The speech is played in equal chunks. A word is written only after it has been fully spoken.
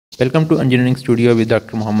Welcome to Engineering Studio with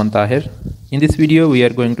Dr. Mohammad Tahir. In this video, we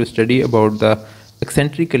are going to study about the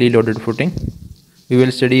eccentrically loaded footing. We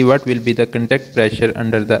will study what will be the contact pressure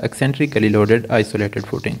under the eccentrically loaded isolated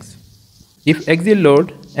footings. If axial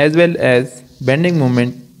load as well as bending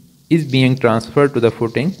moment is being transferred to the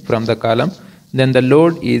footing from the column, then the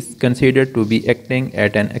load is considered to be acting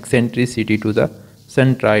at an eccentricity to the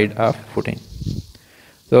centroid of footing.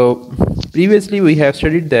 So previously we have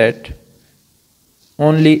studied that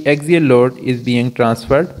only axial load is being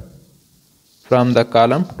transferred from the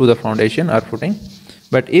column to the foundation or footing.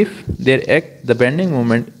 But if there act the bending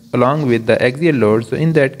moment along with the axial load, so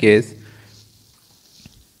in that case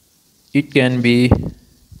it can be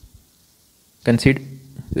considered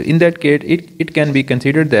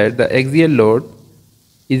that the axial load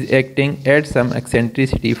is acting at some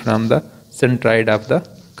eccentricity from the centroid of the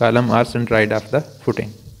column or centroid of the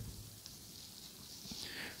footing.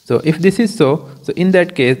 So if this is so in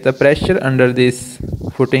that case the pressure under this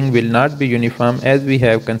footing will not be uniform as we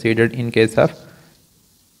have considered in case of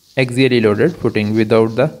axially loaded footing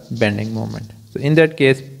without the bending moment. So in that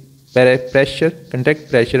case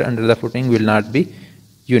contact pressure under the footing will not be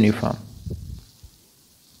uniform.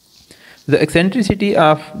 The eccentricity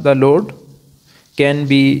of the load can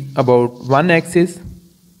be about one axis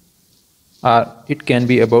or it can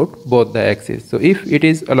be about both the axes. So if it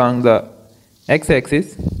is along the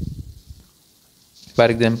x-axis, for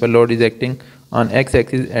example load is acting on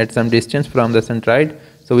x-axis at some distance from the centroid,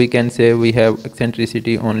 so we can say we have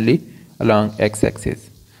eccentricity only along x-axis.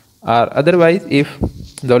 Or otherwise if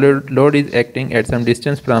the load is acting at some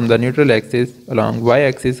distance from the neutral axis along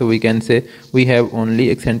y-axis, so we can say we have only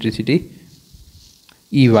eccentricity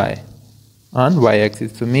EY on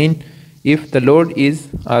y-axis. So mean if the load is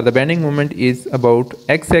or the bending moment is about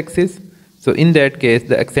x-axis, so in that case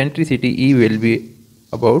the eccentricity E will be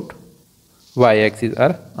about y-axis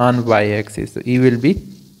or on y-axis. So E will be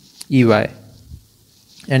EY.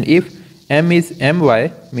 And if M is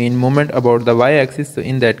MY, mean moment about the y-axis, so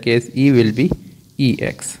in that case E will be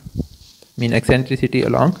EX, mean eccentricity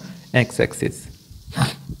along x-axis.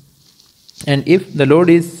 And if the load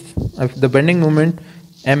is of the bending moment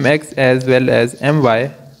MX as well as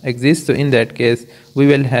MY exists, so in that case we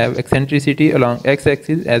will have eccentricity along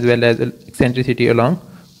x-axis as well as eccentricity along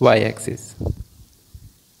y-axis.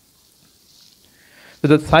 So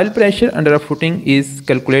the tensile pressure under a footing is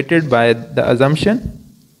calculated by the assumption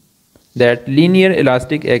that linear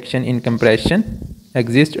elastic action in compression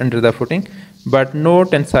exists under the footing but no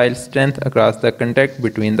tensile strength across the contact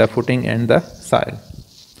between the footing and the soil.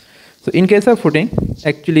 So in case of footing,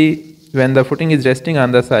 actually when the footing is resting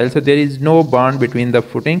on the soil, so there is no bond between the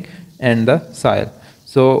footing and the soil.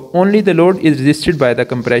 So only the load is resisted by the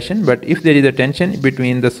compression, but if there is a tension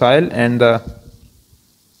between the soil and the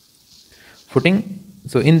footing,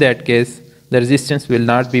 so in that case the resistance will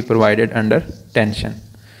not be provided under tension.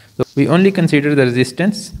 So we only consider the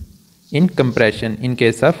resistance in compression in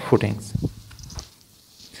case of footings.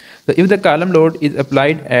 So if the column load is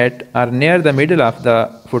applied at or near the middle of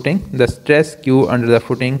the footing, the stress Q under the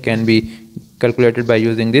footing can be calculated by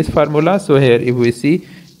using this formula. So here if we see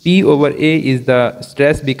P over A is the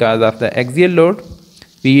stress because of the axial load,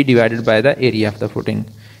 P divided by the area of the footing,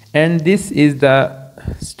 and this is the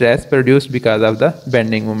stress produced because of the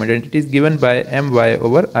bending moment, and it is given by My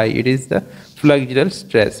over I. It is the flexural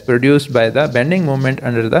stress produced by the bending moment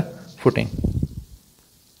under the footing.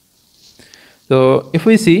 So if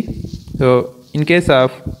we see, so in case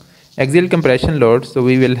of axial compression load, so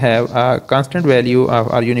we will have a constant value of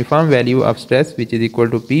or uniform value of stress which is equal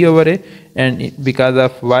to P over A, and because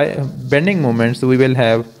of bending moment, so we will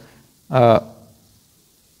have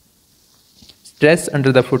stress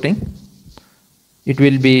under the footing. It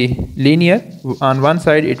will be linear. On one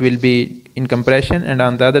side it will be in compression and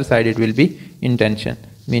on the other side it will be in tension.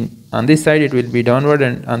 Mean on this side it will be downward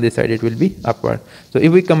and on this side it will be upward. So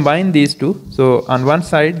if we combine these two, so on one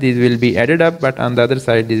side these will be added up but on the other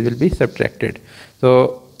side these will be subtracted.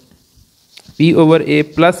 So P over A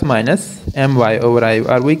plus minus My over I,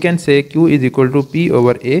 or we can say Q is equal to P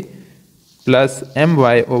over A plus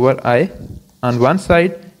My over I on one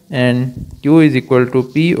side and Q is equal to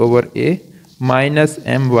P over A minus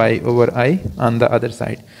My over I on the other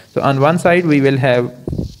side. So on one side we will have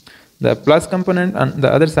the plus component, on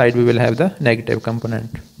the other side we will have the negative component.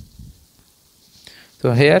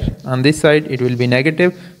 So here on this side it will be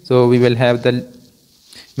negative, so we will have the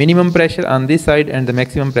minimum pressure on this side and the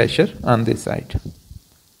maximum pressure on this side.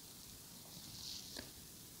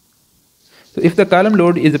 So if the column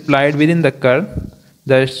load is applied within the curve,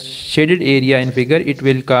 the shaded area in figure, it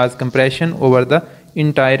will cause compression over the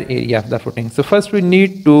entire area of the footing. So first we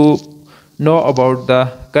need to know about the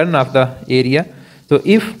Kern of the area. So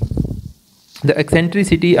if the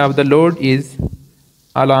eccentricity of the load is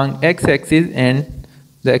along x-axis and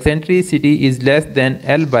the eccentricity is less than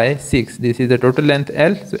L by 6, this is the total length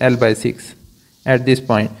L, so L by 6 at this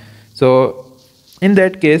point. So in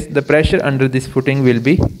that case, the pressure under this footing will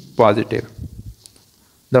be positive.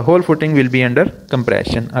 The whole footing will be under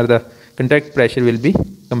compression, or the contact pressure will be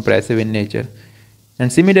compressive in nature.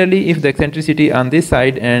 And similarly, if the eccentricity on this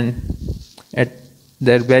side and at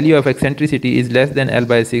the value of eccentricity is less than L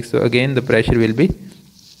by 6, so again the pressure will be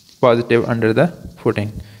positive under the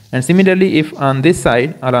footing. And similarly, if on this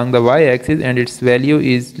side along the y-axis and its value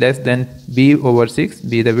is less than b over 6,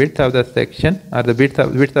 b the width of the section or the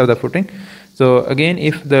width of the footing, so again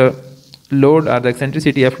if the load or the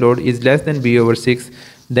eccentricity of load is less than b over 6,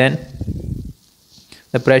 then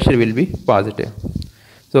the pressure will be positive.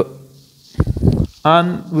 So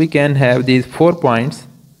we can have these 4 points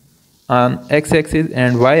on x-axis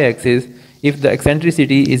and y-axis. If the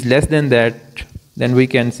eccentricity is less than that, then we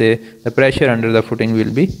can say the pressure under the footing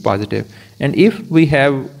will be positive. And if we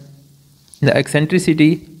have the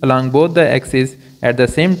eccentricity along both the axes at the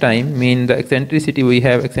same time, mean the eccentricity, we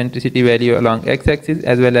have eccentricity value along x-axis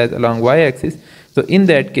as well as along y-axis, so in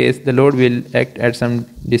that case the load will act at some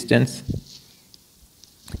distance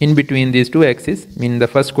in between these two axes, mean the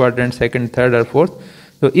first quadrant, second, third or fourth.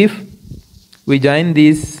 So if we join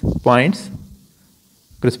these points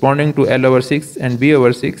corresponding to L over 6 and B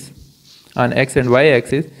over 6 on x and y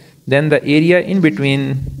axis, then the area in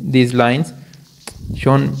between these lines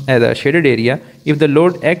shown as a shaded area, if the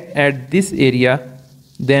load act at this area,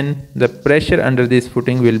 then the pressure under this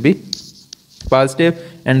footing will be positive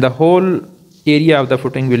and the whole area of the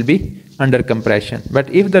footing will be under compression. But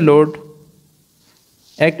if the load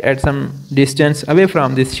act at some distance away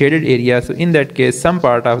from this shaded area, so in that case some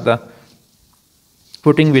part of the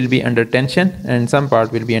footing will be under tension and some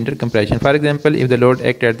part will be under compression. For example, if the load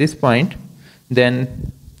act at this point,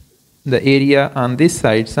 then the area on this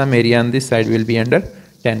side, some area on this side will be under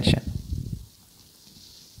tension.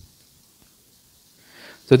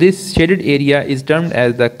 So this shaded area is termed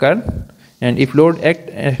as the kern, and if load act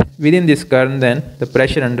within this kern, then the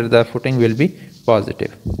pressure under the footing will be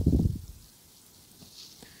positive.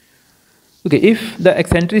 Okay, if the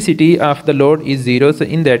eccentricity of the load is 0, so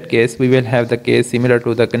in that case we will have the case similar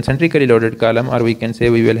to the concentrically loaded column, or we can say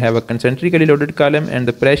we will have a concentrically loaded column and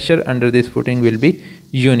the pressure under this footing will be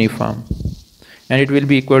uniform and it will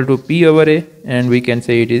be equal to P over A, and we can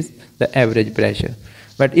say it is the average pressure.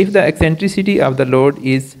 But if the eccentricity of the load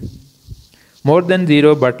is more than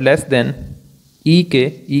 0 but less than Ek,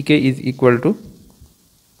 Ek is equal to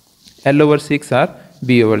L over 6 or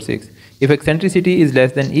B over 6. If eccentricity is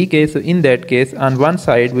less than Ek, so in that case on one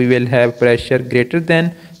side we will have pressure greater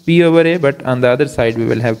than P over A, but on the other side we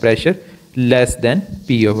will have pressure less than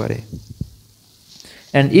P over A.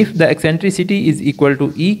 And if the eccentricity is equal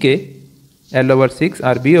to Ek, L over 6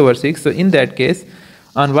 or B over 6, so in that case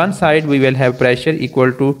on one side we will have pressure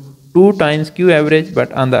equal to 2 times Q average,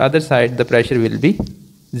 but on the other side the pressure will be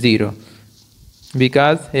 0,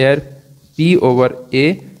 because here P over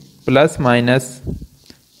A plus minus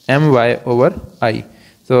my over I.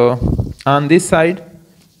 So on this side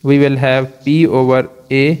we will have P over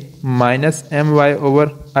A minus my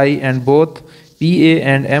over I, and both PA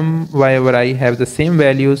and my over I have the same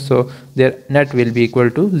values, so their net will be equal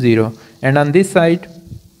to 0. And on this side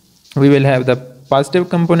we will have the positive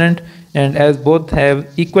component, and as both have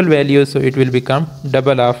equal values, so it will become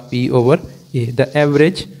double of P over A, the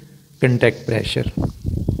average contact pressure.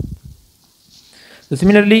 So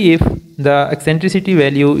similarly, if the eccentricity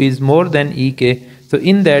value is more than Ek, so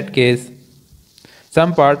in that case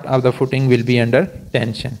some part of the footing will be under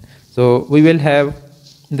tension. So we will have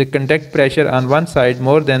the contact pressure on one side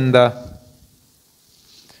more than the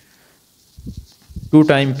 2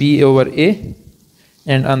 times P over A,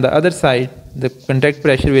 and on the other side the contact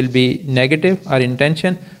pressure will be negative or in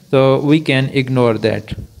tension, so we can ignore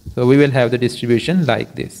that. So we will have the distribution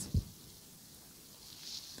like this.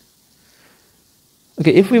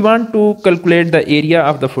 Okay, if we want to calculate the area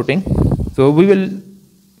of the footing, so we will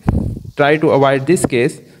try to avoid this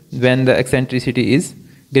case when the eccentricity is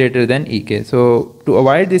greater than Ek. So to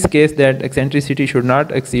avoid this case that eccentricity should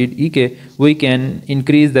not exceed Ek, we can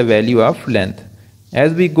increase the value of length.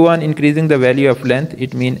 As we go on increasing the value of length,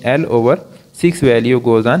 it means L over 6 value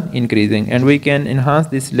goes on increasing, and we can enhance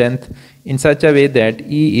this length in such a way that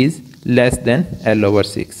E is less than L over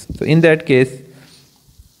 6. So in that case,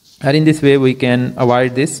 or in this way, we can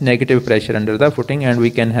avoid this negative pressure under the footing, and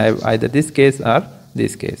we can have either this case or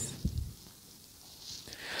this case.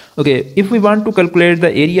 Okay, if we want to calculate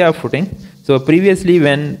the area of footing, so previously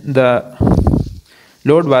when the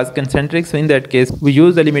load was concentric, so in that case we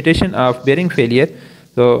use the limitation of bearing failure.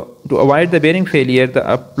 So to avoid the bearing failure,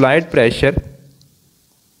 the applied pressure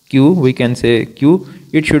Q, we can say Q,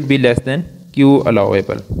 it should be less than Q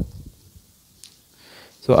allowable.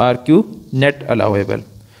 So RQ net allowable.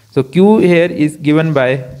 So Q here is given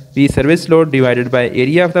by P service load divided by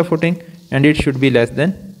area of the footing, and it should be less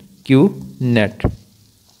than Q net.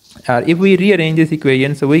 If we rearrange this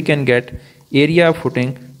equation, so we can get area of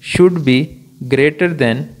footing should be greater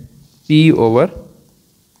than P over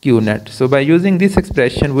Q net. So by using this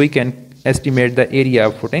expression, we can estimate the area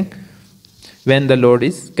of footing when the load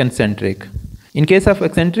is concentric. In case of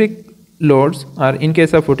eccentric loads, or in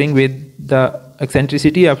case of footing with the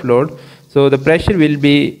eccentricity of load, so the pressure will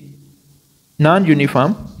be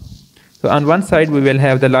non-uniform. So on one side we will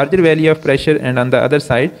have the larger value of pressure, and on the other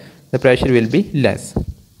side the pressure will be less.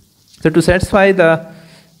 So to satisfy the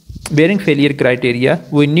bearing failure criteria,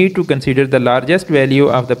 we need to consider the largest value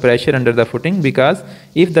of the pressure under the footing, because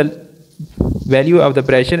if the value of the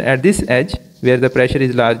pressure at this edge where the pressure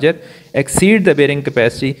is larger exceed the bearing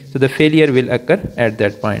capacity, so the failure will occur at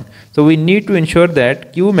that point. So we need to ensure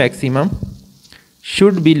that Q maximum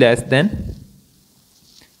should be less than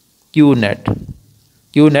Q net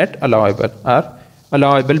allowable, or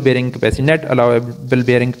allowable bearing capacity, net allowable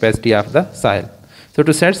bearing capacity of the soil. So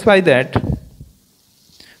to satisfy that,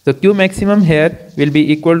 the Q maximum here will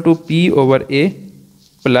be equal to P over A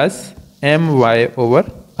plus My over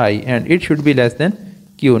I, and it should be less than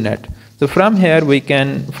Q net. So from here we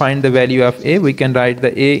can find the value of A. We can write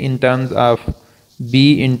the A in terms of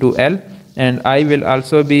B into L, and I will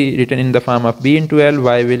also be written in the form of B into L.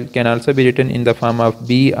 Y can also be written in the form of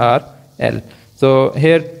B or L. So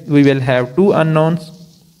here we will have two unknowns,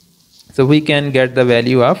 so we can get the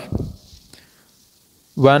value of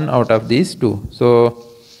one out of these two. So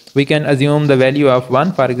we can assume the value of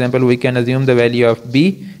 1. For example, we can assume the value of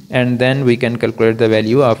B, and then we can calculate the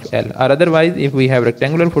value of L. Or otherwise, if we have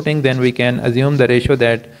rectangular footing, then we can assume the ratio,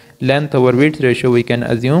 that length over width ratio we can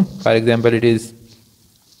assume. For example, it is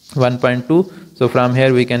 1.2. So from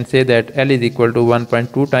here we can say that L is equal to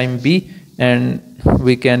 1.2 times B, and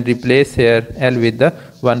we can replace here L with the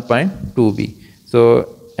 1.2B.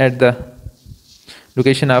 So at the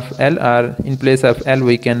location of L, or in place of L,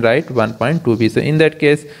 we can write 1.2B. So in that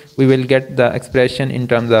case we will get the expression in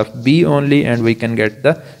terms of B only, and we can get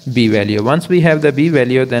the B value. Once we have the B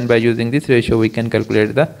value, then by using this ratio we can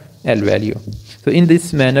calculate the L value. So in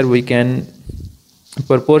this manner we can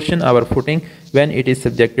proportion our footing when it is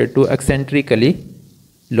subjected to eccentrically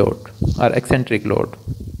load or eccentric load.